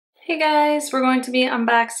Hey guys, we're going to be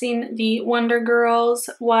unboxing the Wonder Girls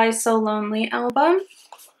Why So Lonely album.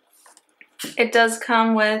 It does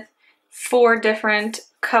come with 4 different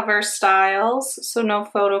cover styles, so no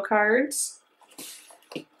photo cards.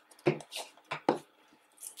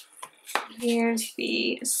 Here's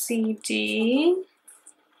the CD.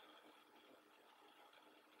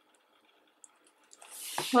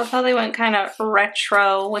 Love how they went kind of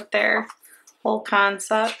retro with their whole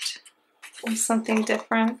concept. Something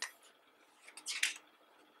different.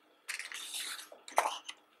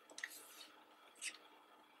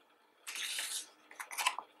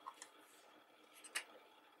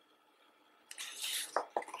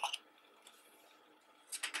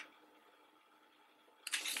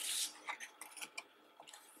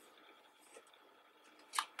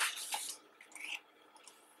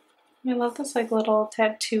 I love this like little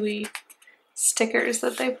tattoo-y stickers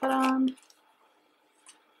that they put on.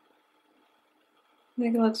 I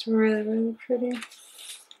think it looks really, really pretty.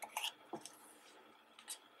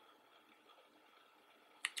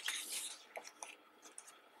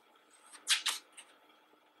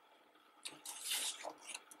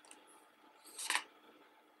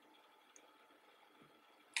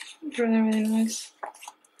 It's really, really nice.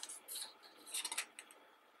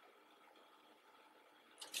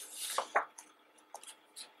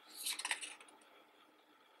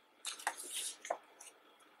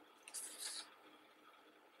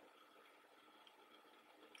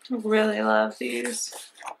 I really love these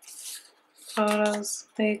photos.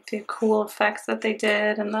 The cool effects that they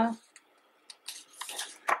did and the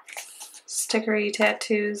stickery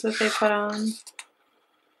tattoos that they put on.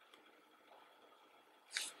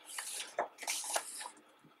 I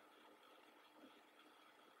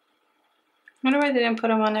wonder why they didn't put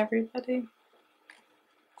them on everybody.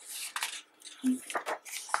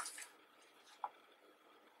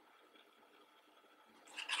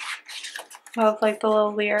 I love like the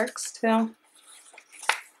little lyrics too.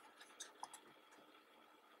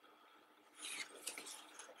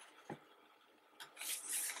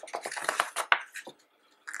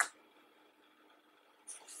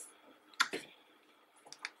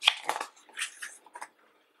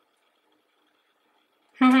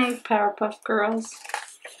 Powerpuff Girls.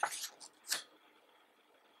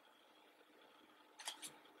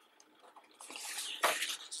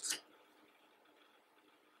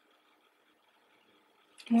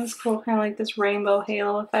 That's cool, kind of like this rainbow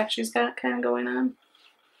halo effect she's got kind of going on.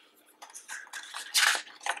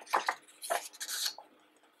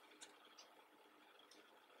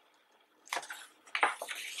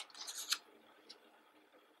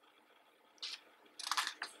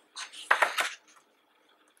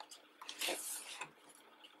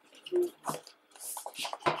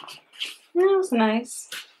 That was nice.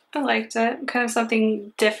 I liked it. Kind of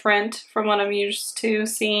something different from what I'm used to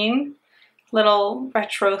seeing. Little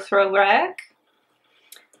retro throwback.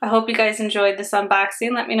 I hope you guys enjoyed this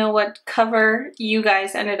unboxing. Let me know what cover you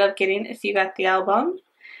guys ended up getting if you got the album.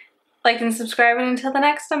 Like and subscribe, and until the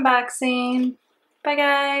next unboxing. Bye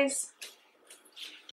guys!